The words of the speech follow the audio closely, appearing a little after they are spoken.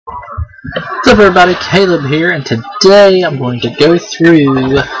What's up everybody, Caleb here, and today I'm going to go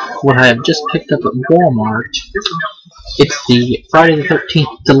through what I have just picked up at Walmart. It's the Friday the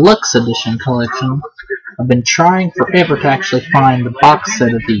 13th Deluxe Edition collection. I've been trying forever to actually find the box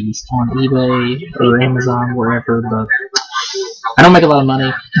set of these on eBay or Amazon, wherever, but I don't make a lot of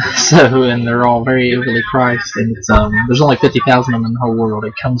money, and they're all very overly priced, and it's, there's only 50,000 of them in the whole world.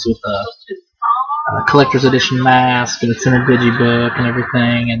 It comes with a collector's edition mask, and it's in a digibook and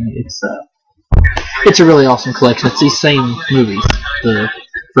everything, and it's a really awesome collection. It's these same movies, the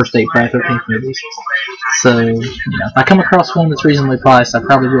first 8 Friday the 13th movies. So, if I come across one that's reasonably priced, I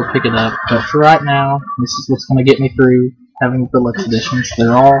probably will pick it up. But for right now, this is what's going to get me through having the deluxe editions.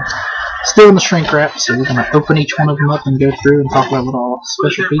 They're all still in the shrink wrap, so we're going to open each one of them up and go through and talk about what all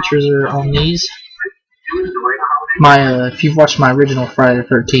special features are on these. If you've watched my original Friday the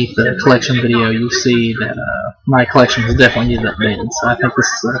 13th collection video, you'll see that my collection has definitely needed updated. So I think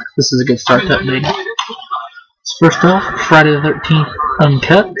this is a good start to update. So first off, Friday the 13th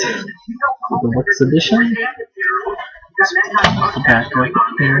Uncut, the Deluxe Edition. The back of it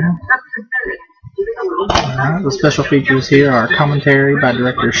here. The special features here are commentary by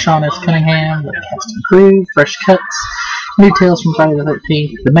director Sean S. Cunningham, the cast and crew, fresh cuts, new tales from Friday the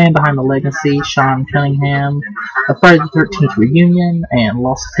 13th, the man behind the legacy, Sean Cunningham, a Friday the 13th reunion, and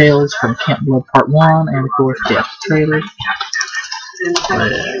Lost Tales from Camp Blood Part 1, and of course the trailer.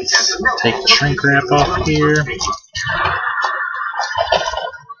 Let's take the shrink wrap off here.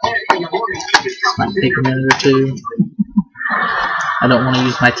 This might take a minute or two. I don't want to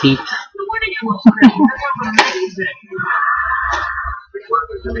use my teeth.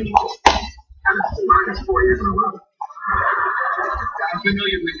 I'm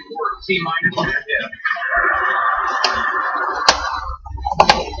familiar with your work. C-minus.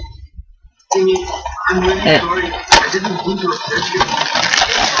 I'm really sorry. I didn't mean to upset you.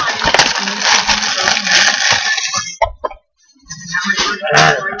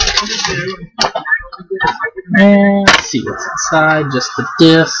 And let's see what's inside. Just the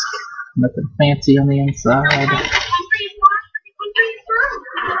disc. Nothing fancy on the inside.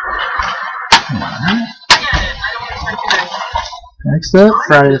 Next up,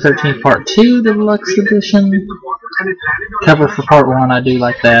 Friday the 13th Part 2 Deluxe Edition. Cover for Part 1, I do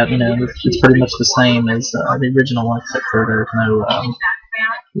like that. It's pretty much the same as the original one, except for there's no,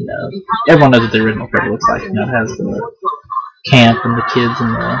 everyone knows what the original cover looks like. It has the camp and the kids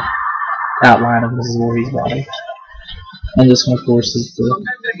and the outline of Mrs. Voorhees' body. And this one, of course, is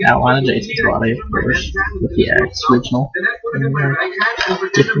the outline of Jason's body, of course. But yeah, it's original.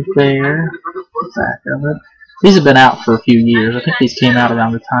 Different there. The back of it. These have been out for a few years. I think these came out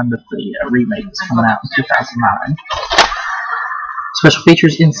around the time that the remake was coming out in 2009. Special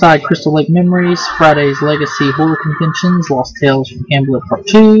features inside Crystal Lake Memories, Friday's Legacy Horror Conventions, Lost Tales from Camp Blood Part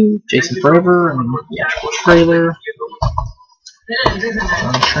 2, Jason Forever, and the actual trailer.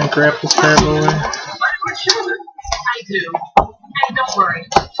 Shrink wrap this bad boy. I do. And don't worry.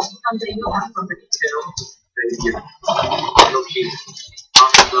 Someday you'll have somebody too. Thank you. Okay.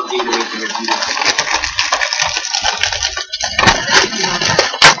 I'll love you anything if you do.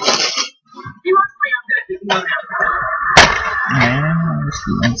 And this is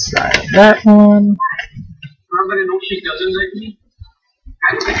the inside of that one.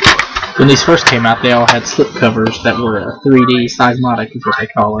 When these first came out, they all had slip covers that were 3D seismotic, is what they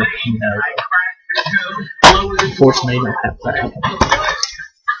call it. Unfortunately, they don't have that.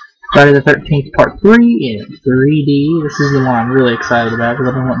 Friday the 13th Part 3 in 3D. This is the one I'm really excited about because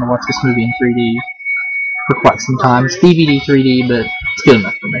I've been wanting to watch this movie in 3D for quite some time. It's DVD 3D, but it's good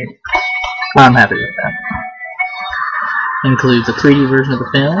enough for me. I'm happy with that. Includes a 3D version of the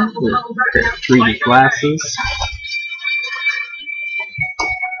film with 3D glasses.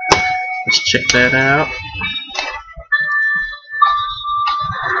 Let's check that out.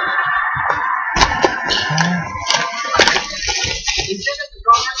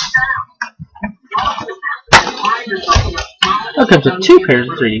 It comes with 2 pairs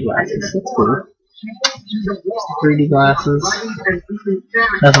of 3D glasses. That's cool. 3D glasses.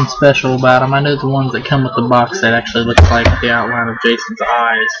 Nothing special about them. I know the ones that come with the box set actually look like the outline of Jason's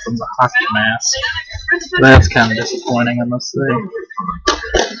eyes from the hockey mask. That's kind of disappointing, I must say.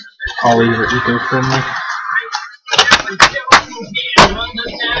 All these are eco-friendly.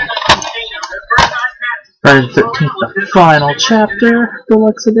 Friday the 13th, the final chapter,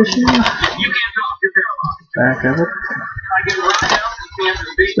 Deluxe Edition. Back of it.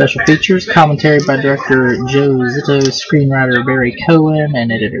 Special features, commentary by director Joe Zito, screenwriter Barry Cohen,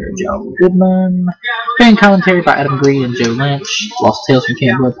 and editor Joe Goodman. Fan commentary by Adam Green and Joe Lynch. Lost Tales from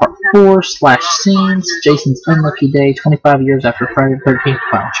Camp Blood Part 4 slash scenes, Jason's Unlucky Day, 25 years after Friday the 13th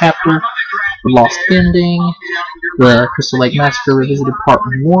final chapter, The Lost Ending, The Crystal Lake Massacre Revisited Part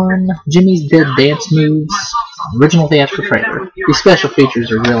 1, Jimmy's Dead Dance Moves, original theatrical trailer. These special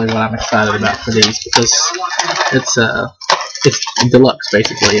features are really what I'm excited about for these because it's deluxe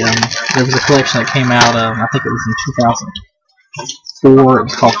basically. There was a collection that came out, I think it was in 2004. It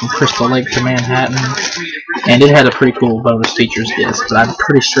was called From Crystal Lake to Manhattan, and it had a pretty cool bonus features disc. But I'm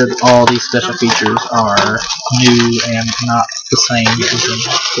pretty sure that all these special features are new and not the same as in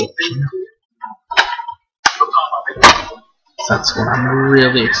the collection. So that's what I'm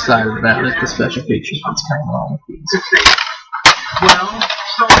really excited about, is the special features that's coming along with these.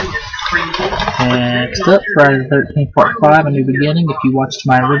 Next up, Friday the 13th Part 5, A New Beginning. If you watched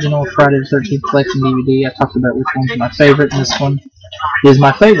my original Friday the 13th collection DVD, I talked about which one's my favorite, and this one is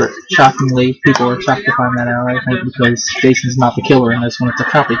my favorite. Shockingly, people are shocked to find that out, I think, because Jason's not the killer in this one, it's a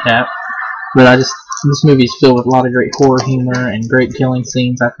copycat. But this movie is filled with a lot of great horror humor and great killing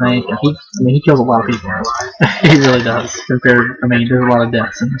scenes, I think. And he kills a lot of people in this. He really does. There's a lot of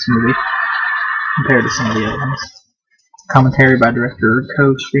deaths in this movie compared to some of the other ones. Commentary by director,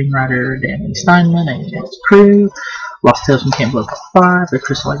 co-screenwriter Danny Steinman and his crew. Lost Tales from Camp Blood Part 5, The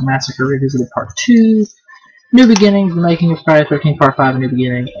Crystal Lake Massacre Revisited Part 2, New Beginnings, The Making of Friday the 13th Part 5, A New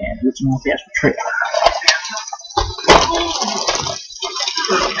Beginning, and original theatrical trailer.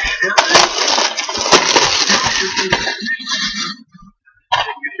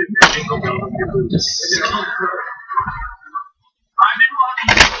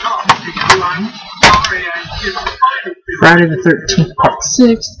 Friday the 13th Part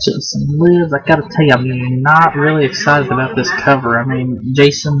 6, Jason Lives. I gotta tell you, I'm not really excited about this cover. I mean,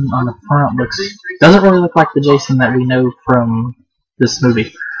 Jason on the front doesn't really look like the Jason that we know from this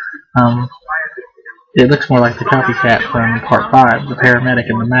movie. It looks more like the copycat from Part 5. The paramedic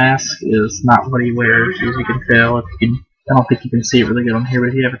in the mask is not what he wears, as you can tell. I don't think you can see it really good on here, but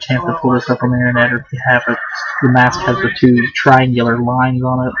if you have a chance to pull this up on the internet, or if you have it, the mask has the 2 triangular lines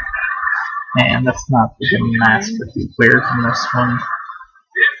on it. And that's not the mask that he wears in this one.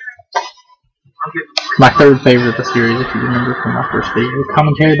 My third favorite of the series, if you remember from my first video.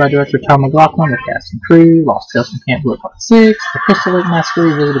 Commentary by director Tom McLaughlin, the cast and crew. Lost Tales from Camp Blood Part 6, The Crystal Lake Massacre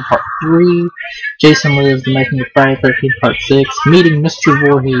Revisited Part 3, Jason Lives, The Making of Friday the 13th Part 6, Meeting Mr.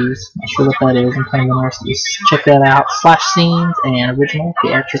 Voorhees, not sure what that is, I'm kind of interested to check that out, slash scenes, and original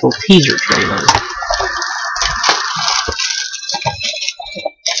theatrical teaser trailer.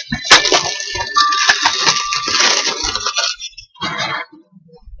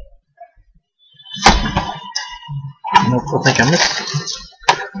 Nope, I think I missed this.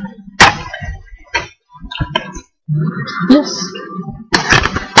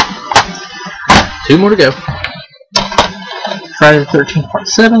 2 more to go. Friday the 13th Part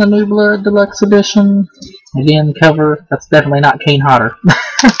 7, A New Blood Deluxe Edition. Again, cover. That's definitely not Kane Hodder.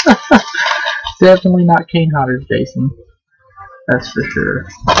 Definitely not Kane Hodder's Jason. That's for sure.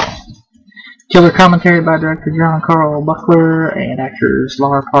 Killer commentary by director John Carl Buckler and actors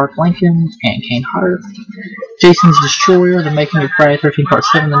Laura Clark Lincoln and Kane Hodder. Jason's Destroyer, The Making of Friday the 13th Part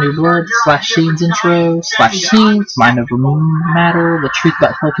 7, The New Blood, slash scenes intro, slash scenes, Mind Over Matter, The Truth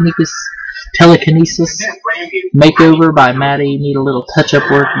About Telekinesis, Makeover by Maddie, Need a Little Touch-Up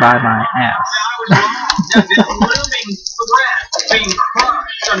Work by My Ass.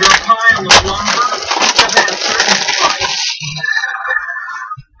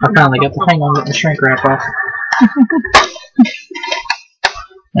 I finally got the hang on getting the shrink wrap off.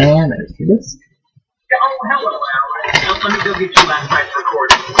 And there's this. Oh, hello, Al. Let me go get you last night's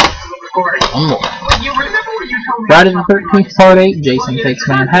recording. One more. You remember when you told me Friday the 13th Part 8, Jason Takes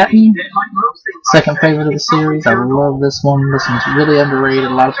Manhattan. Second favorite of the series. I love this one. This one's really underrated. A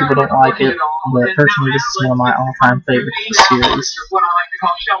lot of people don't like it, but personally this is one of my all-time favorites of the series. What I like to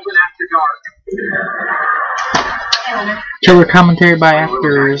call Sheldon After Dark. Killer commentary by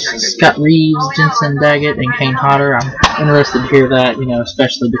actors Scott Reeves, Jensen Daggett, and Kane Hodder. I'm interested to hear that,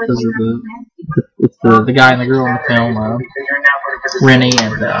 especially because of the guy and the girl in the film, Rennie,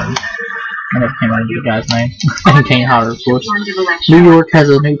 and I never came out of the guy's name, and Kane Hodder, of course. New York has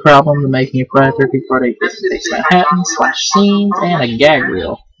a new problem, The Making of Friday the 13th Part 8, Jason Takes Manhattan, slash scenes, and a gag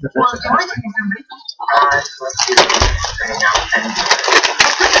reel. If that's interesting.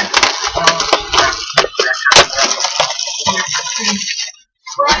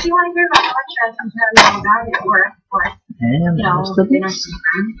 Well, if you want to hear about Electra, sometime about it, or and most of this.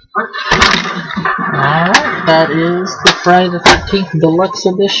 Alright, that is the Friday the 13th Deluxe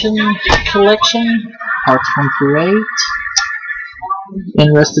Edition collection, parts 1 through 8.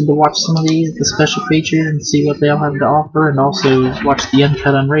 interested to watch some of these, the special features, and see what they all have to offer, and also watch the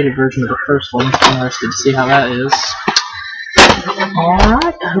uncut, unrated version of the first one. I'm interested to see how that is.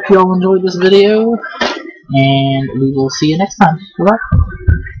 Alright, I hope you all enjoyed this video, and we will see you next time. Bye-bye.